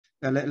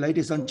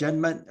Ladies and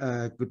gentlemen,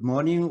 good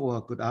morning or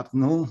good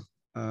afternoon.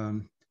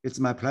 It's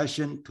my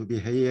pleasure to be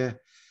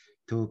here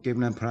to give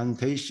a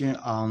presentation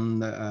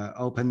on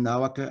open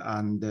network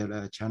and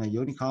China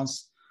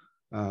Unicom's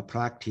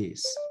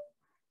practice.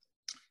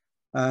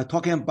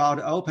 Talking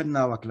about open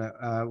network,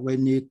 we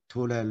need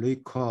to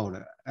recall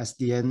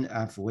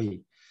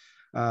SDN-FV.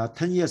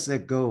 10 years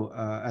ago,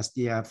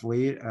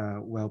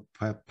 SDN-FV were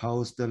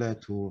proposed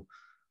to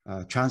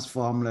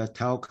transform the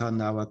telco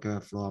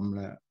network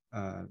from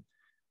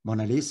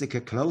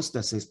monolithic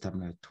closed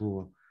system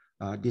to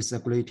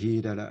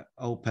disaggregated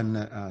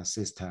open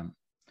system.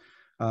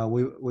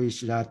 We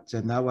wish that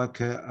the network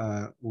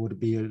would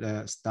be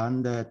the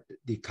standard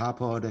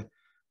decoupled,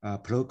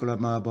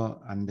 programmable,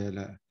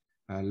 and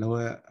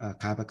lower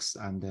capex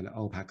and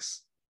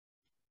opex.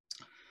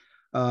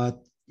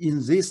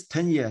 In these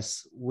 10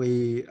 years,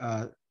 we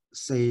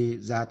see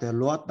that a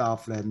lot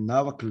of the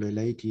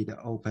network-related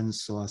open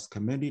source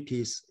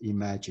communities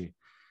emerge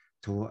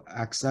to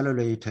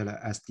accelerate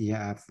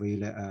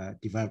SDN-FV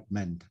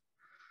development.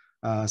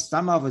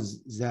 Some of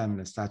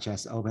them, such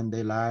as Open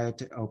Daylight,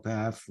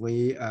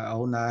 OpenFV,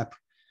 ONAP,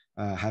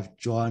 have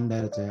joined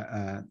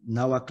the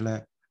network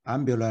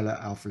umbrella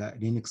of the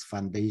Linux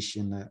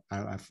Foundation,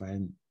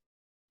 LFN.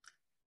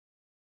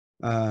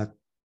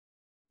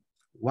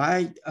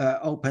 Why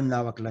open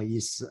network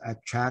is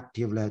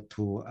attractive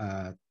to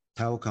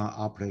telecom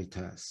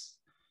operators?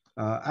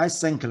 I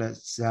think there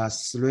are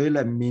three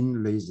main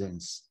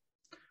reasons.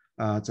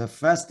 The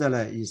first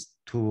is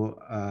to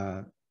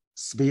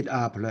speed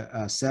up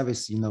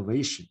service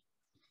innovation.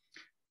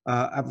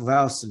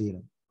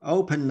 Obviously,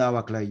 open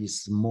network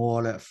is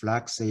more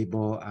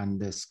flexible and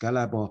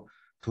scalable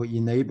to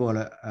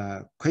enable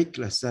quick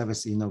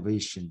service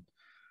innovation,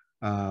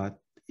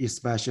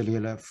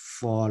 especially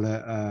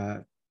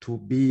for to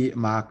be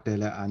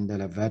marketed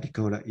under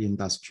vertical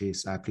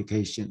industries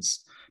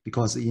applications.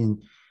 Because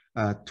in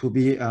to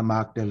be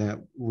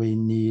marketed, we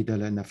need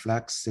a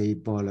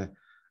flexible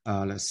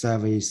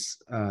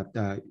service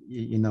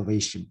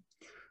innovation.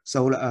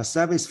 So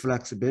service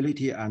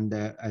flexibility and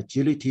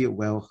agility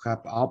will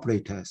help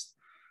operators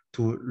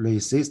to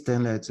resist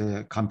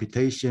the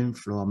computation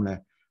from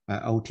the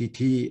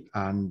OTT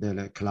and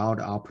the cloud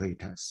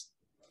operators.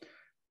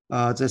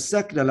 The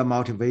second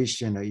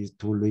motivation is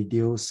to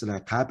reduce the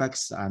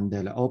capex and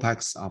the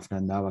opex of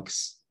the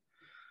networks.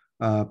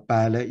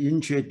 By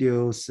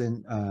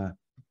introducing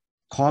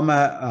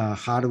common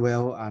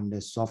hardware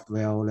and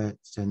software,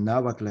 the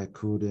network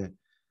could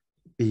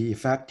be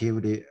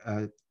effectively,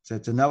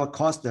 the network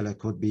cost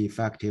could be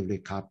effectively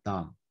cut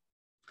down,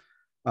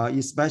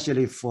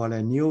 especially for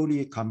the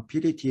newly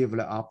competitive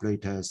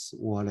operators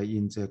or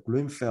in the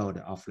greenfield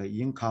of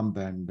the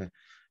incumbent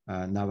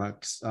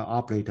networks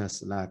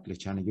operators like the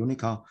China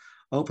Unicom.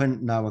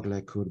 Open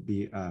network could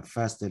be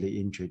fastly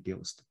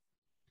introduced.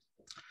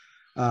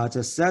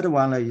 The third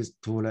one is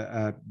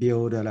to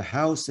build a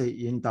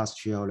healthy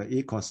industrial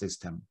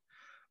ecosystem.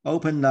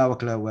 Open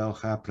network will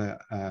help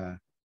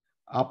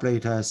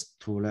operators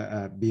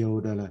to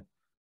build a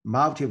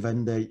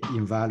multi-vendor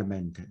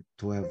environment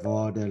to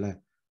avoid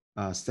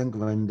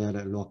single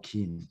vendor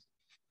lock-in.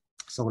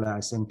 So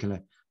I think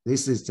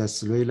this is the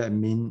three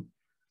main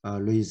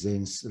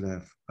reasons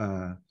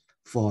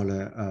for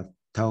the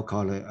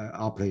telco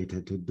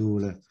operator to do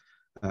the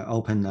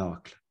open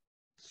network.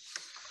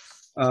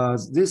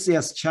 This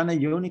year's China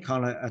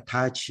Unicom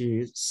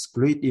attaches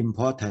great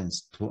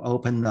importance to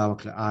open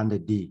network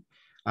R&D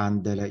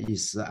and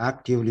is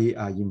actively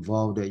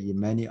involved in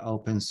many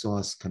open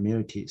source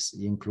communities,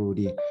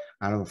 including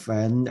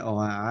LFN,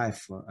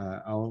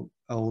 ONF,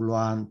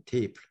 O1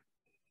 TIP.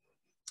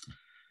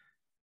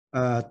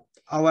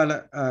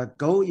 Our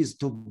goal is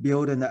to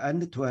build an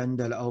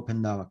end-to-end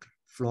open network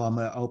from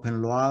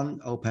Open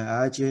RAN, Open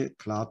Edge,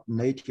 Cloud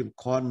Native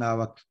Core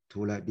Network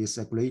to the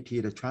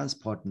disaggregated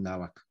transport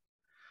network.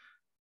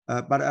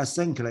 But I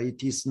think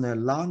it is a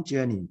long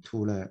journey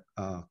to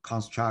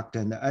construct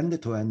an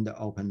end-to-end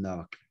open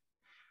network.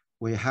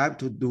 We have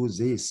to do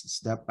this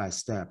step by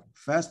step.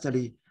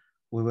 Firstly,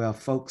 we will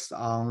focus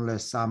on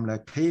some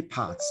key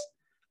parts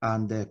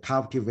and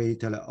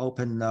cultivate the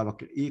open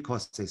network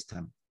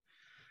ecosystem.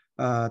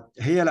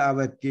 Here I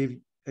will give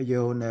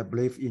you a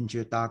brief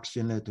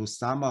introduction to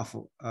some of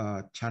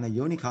China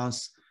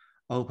Unicom's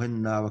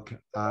open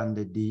network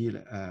R&D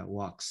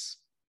works.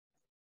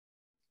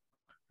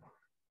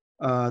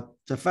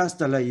 The first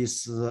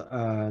is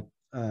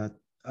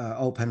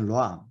Open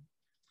RAN.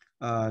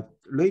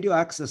 Radio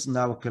access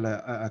network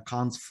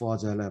accounts for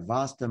the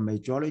vast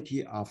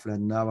majority of the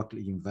network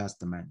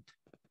investment.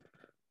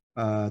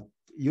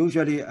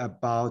 Usually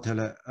about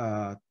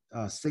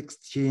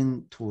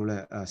 16 to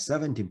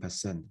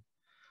 17%.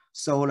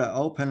 So the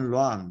Open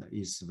RAN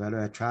is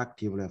very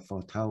attractive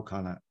for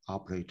telecom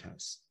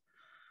operators.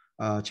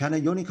 China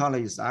Unicom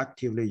is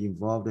actively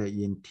involved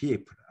in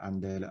TIP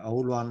and the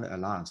O1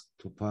 Alliance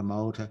to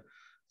promote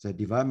the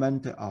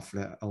development of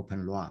the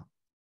Open RAN.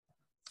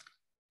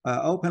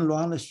 Open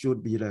RAN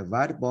should be the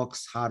white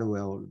box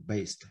hardware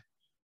based.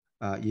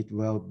 It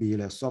will be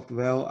the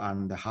software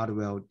and the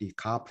hardware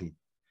decoupling.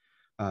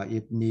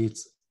 it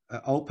needs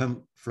an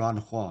open front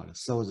hall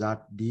so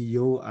that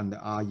DU and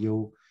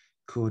RU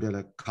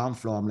could come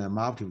from the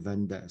multi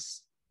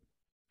vendors.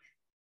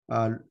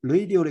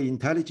 Radio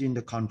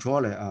Intelligent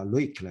Controller,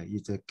 RIC,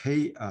 is a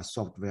key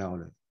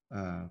software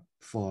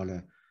for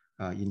the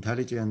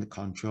intelligent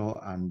control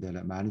and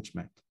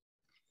managment.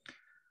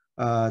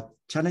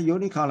 China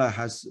Unicom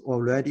has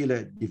already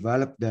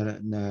developed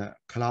the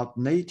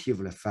cloud-native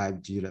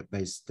 5G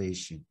base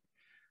station,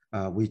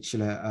 which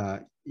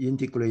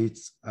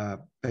integrates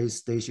base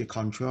station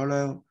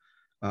controller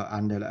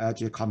and the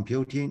edge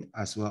computing,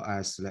 as well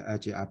as the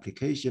edge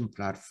application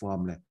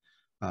platform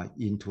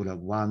into the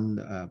one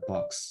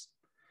box.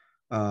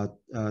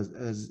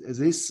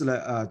 This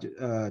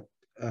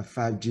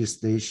 5G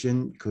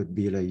station could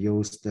be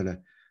used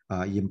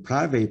in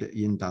private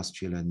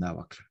industrial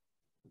network.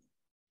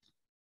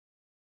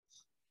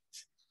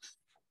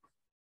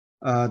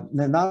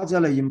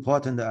 Another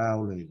important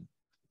area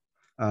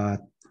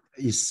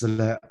is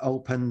the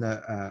open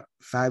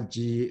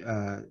 5G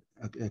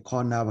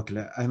core network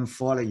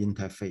M4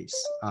 interface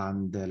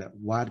and the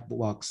white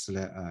box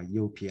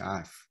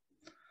UPF.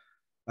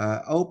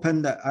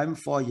 Open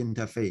M4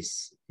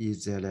 interface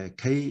is the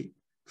key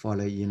for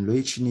the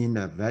enriching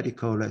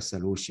vertical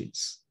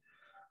solutions.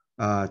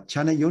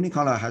 China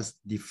Unicom has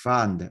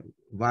defined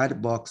white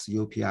box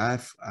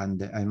UPF and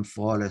the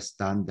M4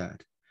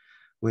 standard.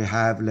 We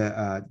have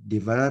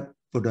developed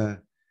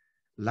the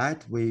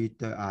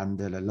lightweight and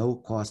the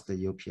low-cost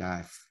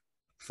UPF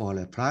for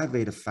the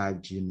private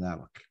 5G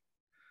network,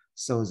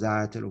 so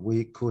that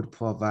we could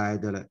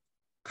provide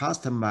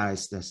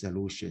customized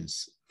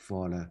solutions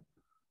for the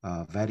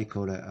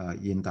vertical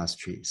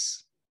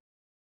industries.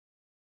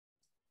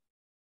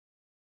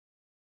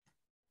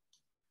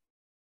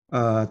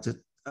 Now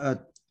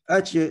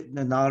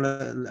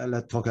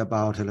let's talk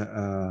about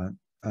the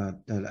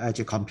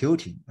edge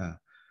computing.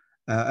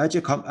 I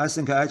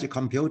think edge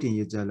computing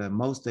is the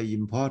most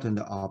important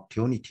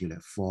opportunity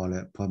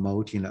for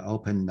promoting the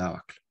open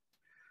network.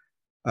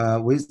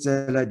 With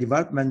the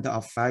development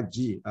of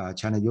 5G,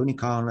 China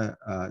Unicom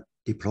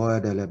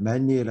deployed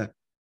many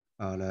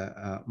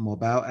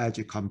mobile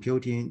edge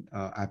computing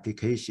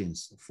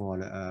applications for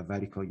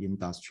vertical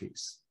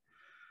industries.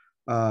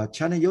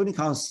 China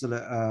Unicom's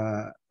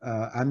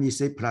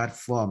MEC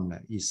platform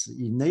is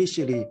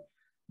initially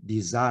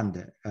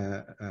designed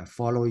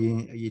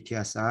following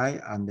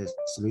ETSI and the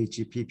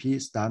 3GPP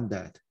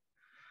standard.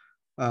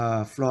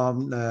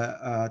 From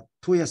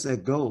 2 years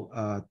ago,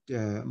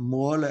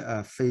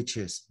 more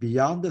features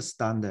beyond the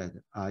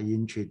standard are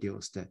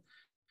introduced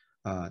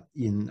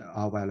in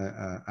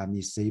our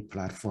MEC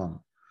platform,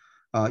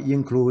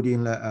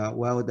 including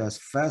the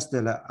first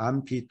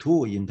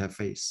MP2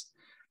 interface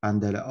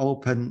and the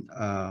open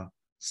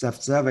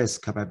self-service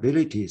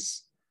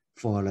capabilities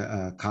for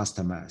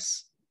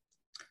customers.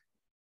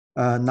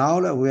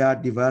 Now we are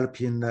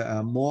developing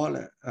a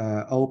more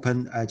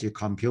open edge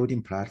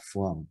computing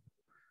platform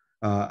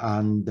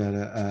and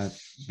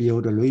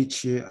build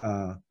rich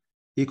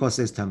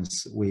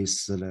ecosystems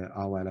with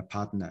our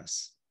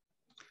partners.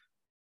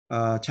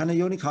 China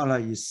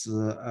Unicom is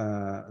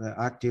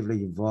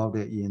actively involved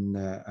in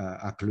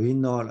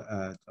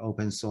Arduino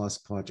open source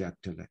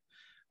project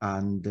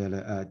and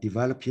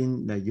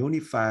developing the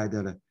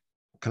unified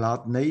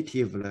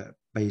cloud-native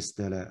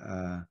based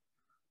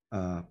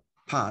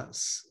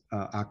PaaS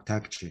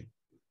architecture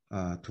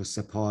to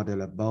support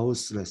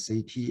both the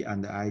CT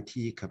and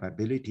IT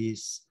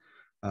capabilities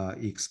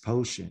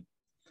exposure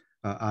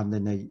and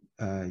the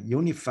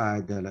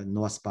unified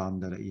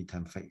northbound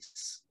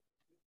interface.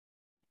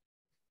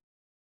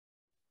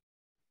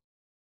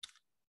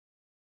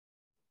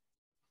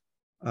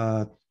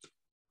 Now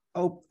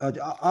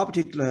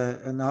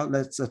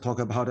let's talk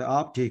about the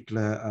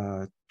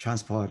optical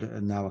transport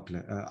network.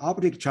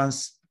 Optic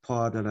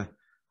transport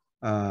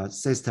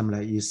system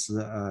is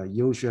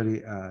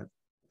usually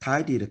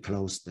tightly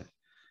closed.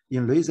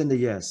 In recent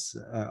years,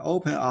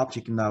 open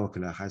optic network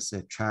has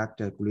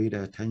attracted great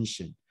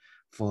attention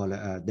for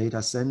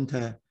data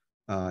center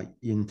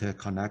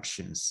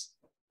interconnections,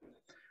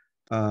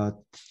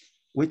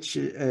 which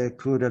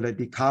could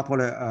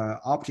decouple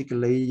optic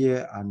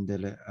layer and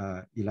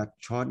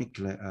electronic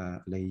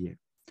layer.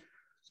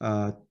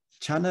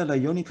 China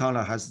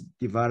Unicom has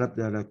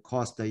developed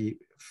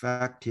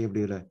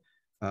cost-effectively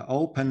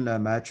open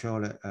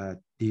metro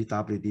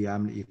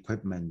DWDM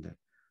equipment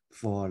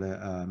for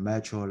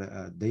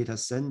metro data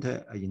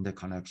center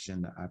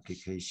interconnection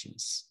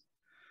applications.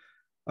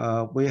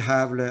 We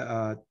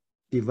have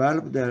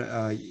developed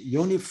a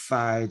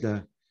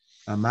unified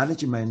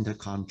management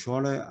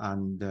controller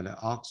and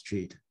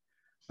orchestrate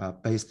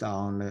based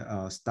on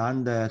the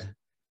standard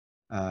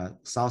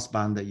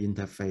southbound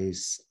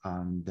interface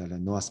and the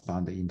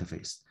northbound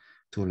interface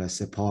to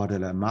support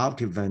the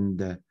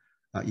multi-vendor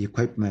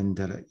equipment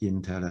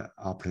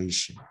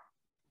interoperation.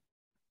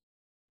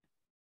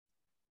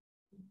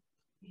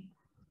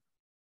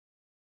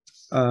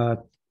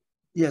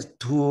 Yes,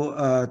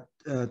 to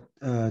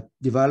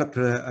develop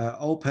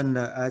open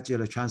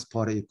agile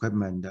transport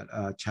equipment,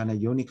 China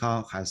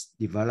Unicom has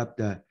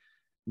developed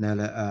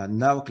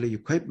network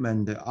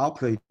equipment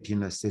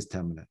operating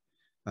system.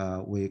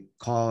 We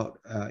call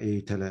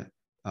it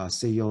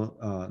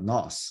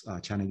CU-NOS,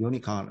 China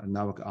Unicom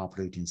Network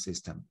Operating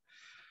System.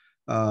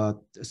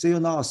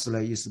 CU-NOS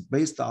is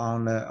based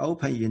on the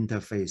open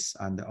interface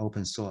and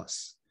open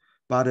source,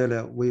 but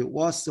we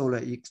also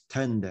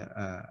extend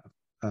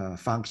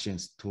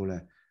functions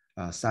to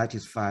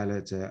satisfy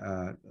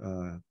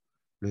the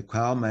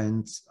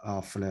requirements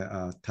of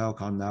the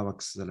telecom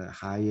networks,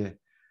 higher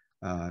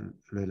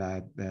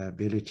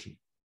reliability.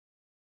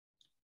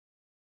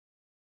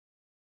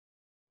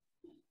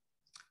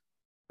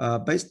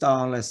 Based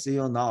on the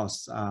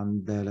CU-NOS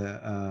and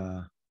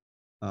the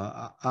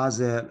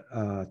other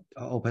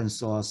open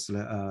source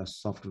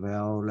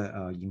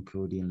software,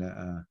 including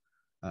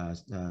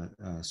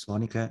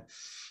Sonica,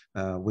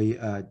 we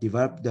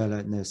developed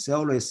a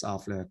series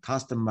of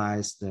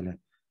customized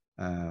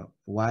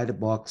white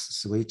box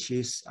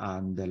switches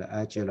and the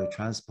agile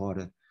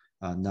transport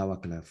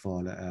network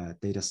for the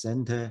data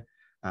center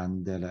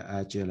and the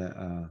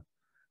agile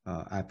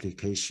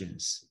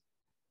applications.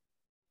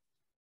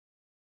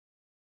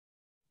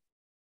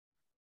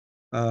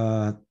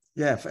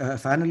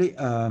 Finally,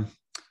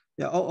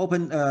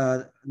 open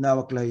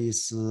network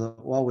is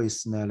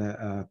always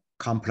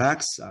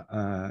complex,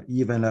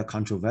 even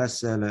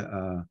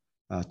controversial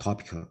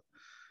topic.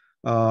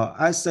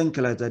 I think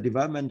the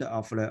development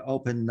of the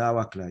open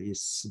network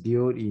is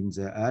still in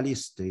the early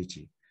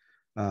stage.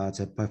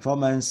 The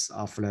performance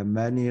of the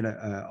many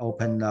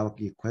open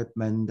network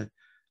equipment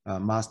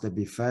must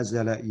be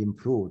further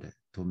improved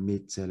to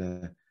meet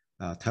the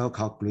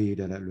telco grid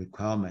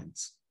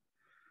requirements.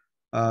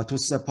 To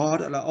support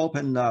the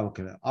open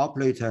network,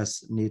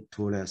 operators need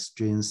to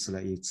strengthen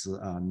its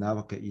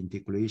network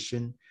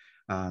integration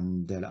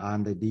and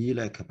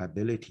the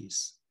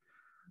capabilities.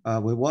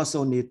 We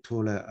also need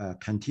to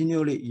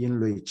continually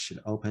enrich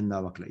the open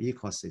network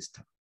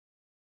ecosystem.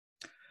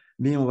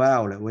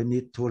 Meanwhile, we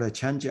need to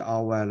change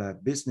our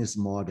business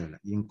model,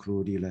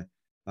 including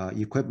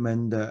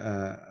equipment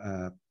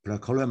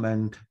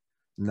procurement,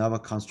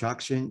 network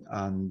construction,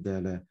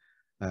 and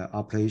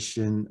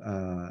operation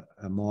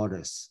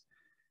models.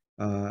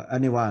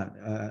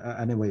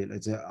 Anyway,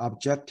 the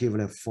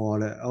objective for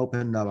the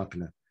open network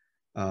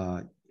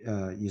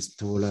is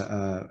to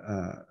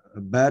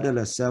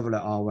better serve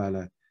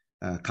our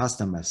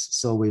customers.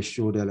 So we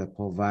should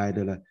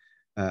provide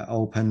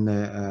open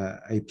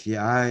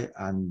API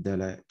and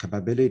the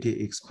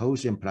capability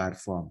explosion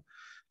platform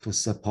to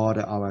support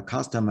our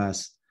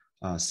customers'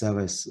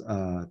 service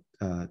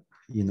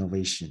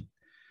innovation.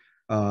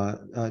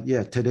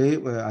 Today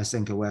I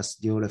think we're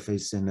still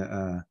facing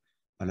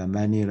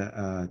many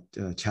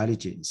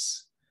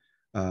challenges.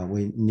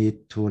 We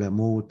need to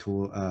move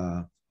to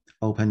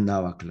open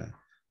network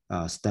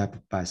step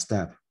by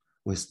step.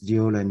 We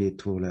still need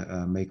to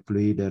make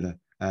greater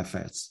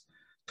efforts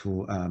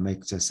to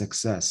make the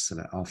success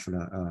of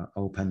the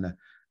open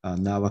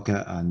network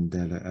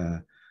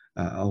and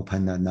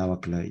open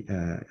network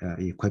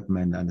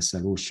equipment and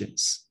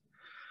solutions.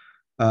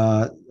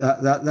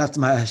 That's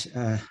my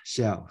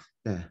share.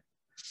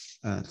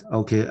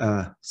 Okay,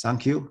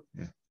 thank you.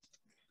 Yeah.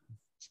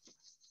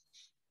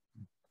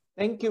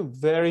 Thank you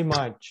very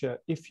much.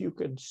 If you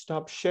could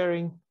stop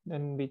sharing,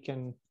 then we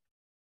can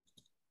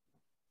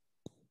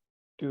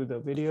do the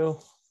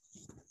video.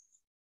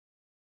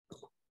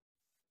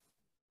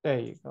 There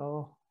you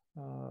go.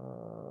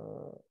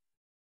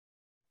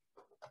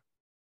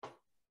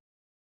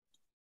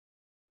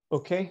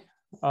 Okay.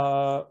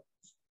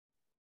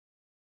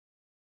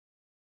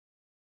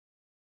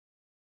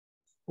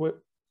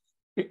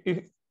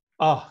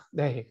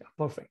 There you go.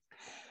 Perfect.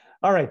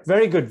 All right.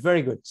 Very good.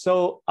 Very good.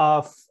 So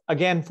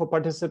again, for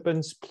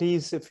participants,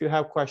 please, if you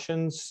have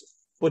questions,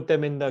 put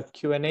them in the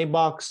Q&A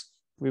box.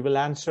 We will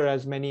answer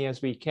as many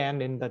as we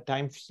can in the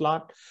time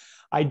slot.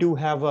 I do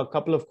have a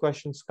couple of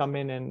questions come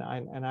in, and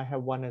I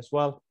have one as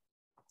well.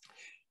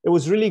 It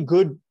was really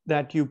good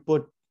that you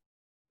put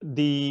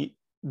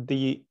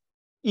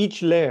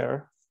each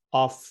layer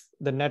of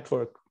the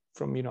network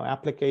from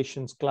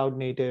applications, cloud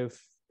native,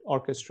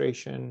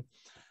 orchestration,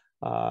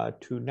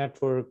 to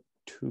network,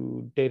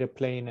 to data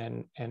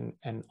plane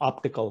and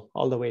optical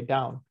all the way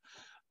down,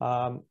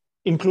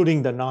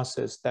 including the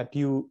NOSes, that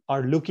you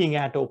are looking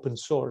at open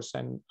source.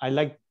 And I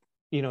like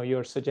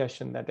your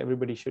suggestion that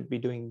everybody should be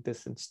doing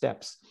this in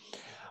steps.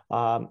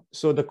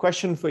 So the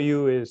question for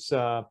you is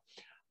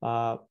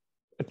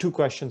two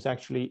questions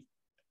actually.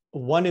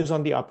 One is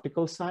on the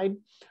optical side.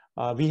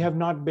 We have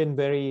not been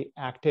very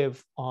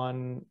active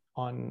on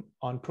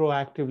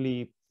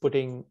proactively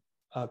putting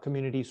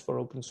communities for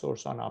open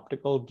source on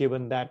optical,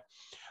 given that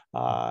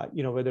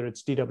whether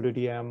it's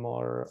DWDM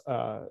or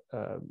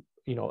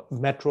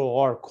Metro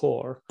or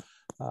Core,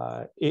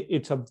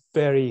 it's a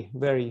very,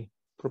 very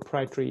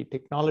proprietary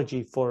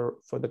technology for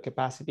the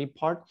capacity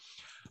part.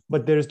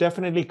 But there's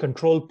definitely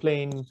control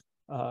plane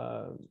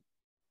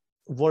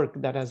work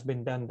that has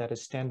been done that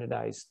is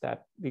standardized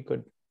that we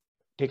could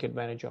take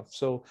advantage of.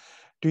 So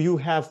do you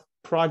have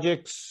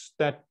projects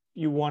that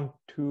you want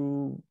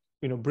to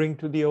bring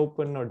to the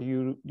open, or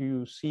do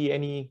you see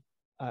any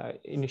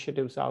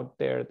initiatives out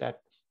there that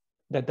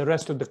the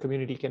rest of the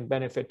community can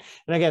benefit?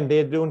 And again,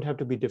 they don't have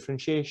to be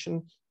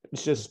differentiation.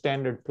 It's just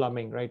standard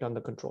plumbing, right, on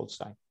the control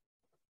side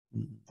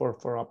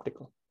for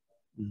optical.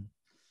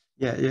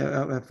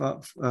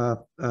 For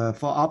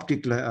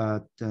optical,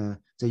 the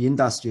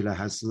industry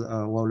has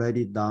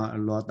already done a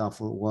lot of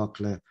work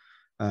to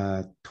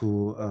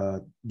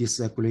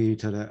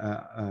disaggregate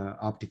the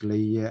optical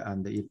layer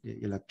and the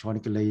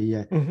electronic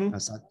layer,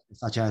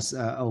 such as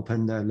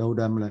open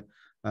LODEM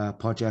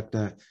project.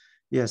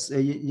 Yes,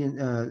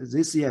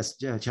 this year,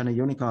 China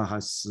Unicom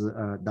has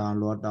done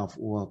a lot of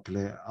work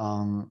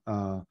on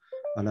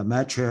the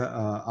metro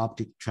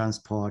optic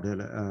transport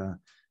to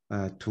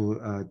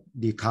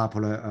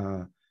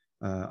decouple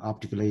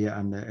optical layer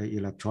and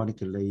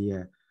electronic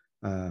layer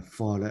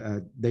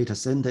for data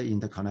center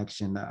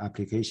interconnection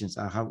applications.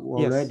 I have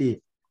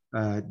already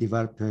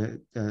developed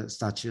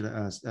such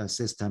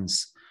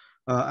systems.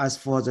 As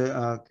for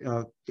the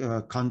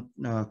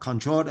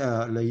control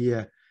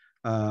layer,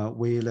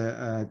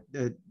 we'll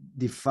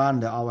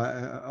define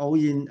our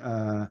own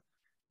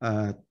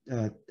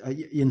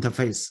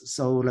interface,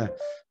 so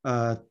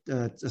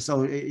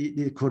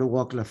it could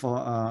work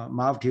for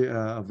multi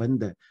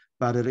vendor,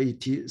 but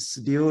it is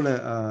still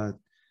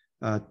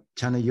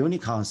China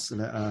Unicom's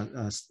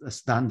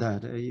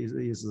standard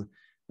is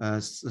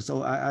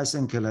so I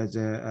think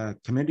the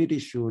community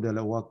should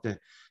work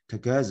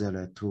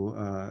together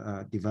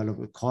to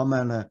develop a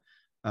common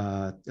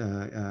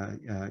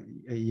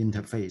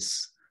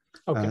interface.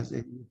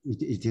 Okay.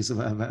 It is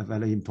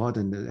very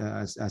important.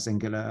 I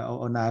think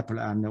on Apple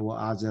and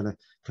other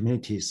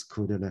communities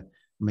could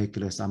make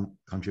some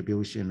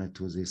contribution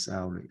to this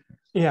area.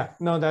 Yeah,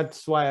 no,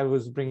 that's why I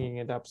was bringing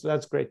it up. So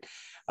that's great.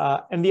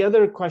 And the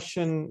other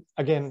question,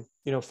 again,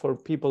 for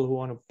people who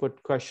want to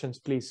put questions,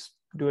 please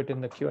do it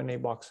in the Q&A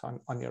box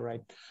on your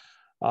right.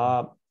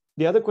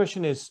 The other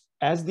question is,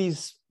 as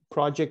these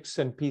projects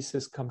and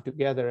pieces come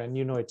together, and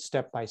it's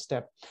step by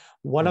step,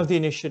 one of the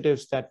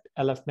initiatives that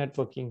LF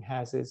Networking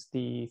has is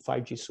the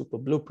 5G Super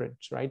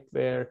Blueprints, right?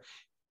 Where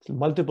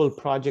multiple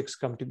projects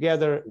come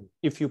together.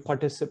 If you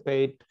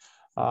participate,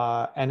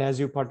 and as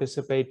you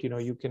participate,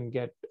 you can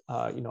get,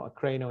 a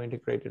Crano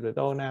integrated with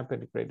ONAP,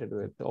 integrated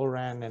with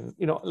ORAN, and,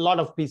 a lot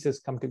of pieces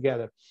come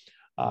together.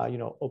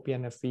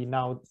 OPNFV,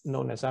 now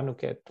known as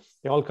Anuket,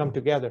 they all come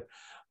together.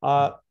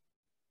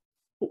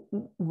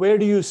 Where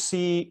do you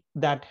see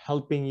that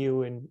helping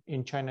you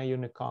in China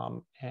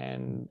Unicom,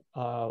 and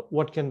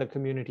what can the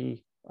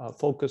community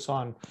focus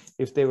on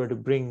if they were to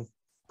bring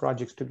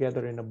projects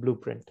together in a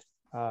blueprint,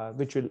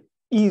 which will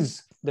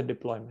ease the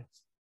deployment?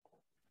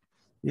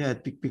 Yeah,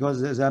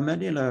 because there are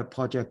many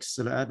projects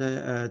at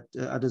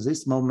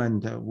this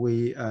moment.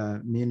 We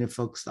mainly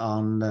focus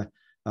on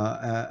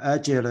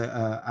agile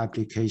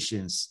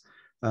applications.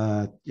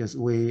 Yes,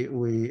 we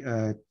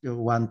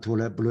want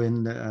to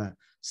bring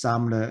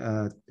some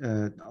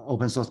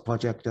open source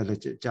project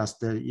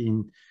just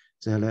in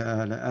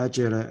the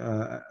agile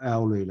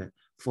area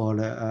for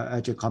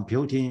agile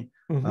computing,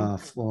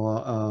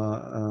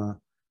 for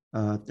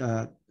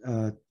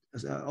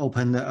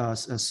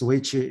open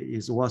switch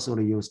is also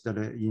used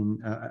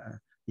in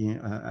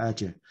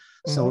agile.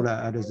 So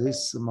at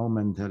this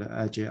moment,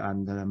 agile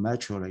and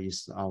metro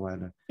is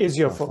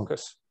your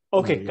focus.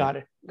 Okay, got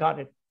it.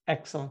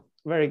 Excellent,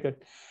 very good.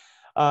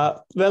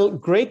 Well,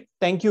 great.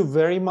 Thank you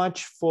very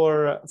much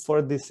for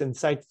this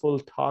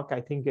insightful talk.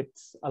 I think it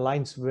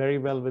aligns very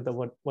well with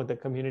what the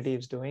community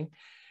is doing.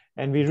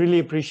 And we really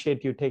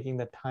appreciate you taking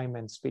the time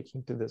and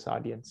speaking to this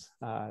audience.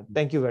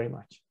 Thank you very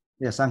much.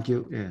 Yeah, thank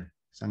you. Yeah,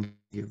 thank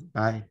you.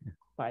 Bye.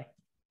 Bye.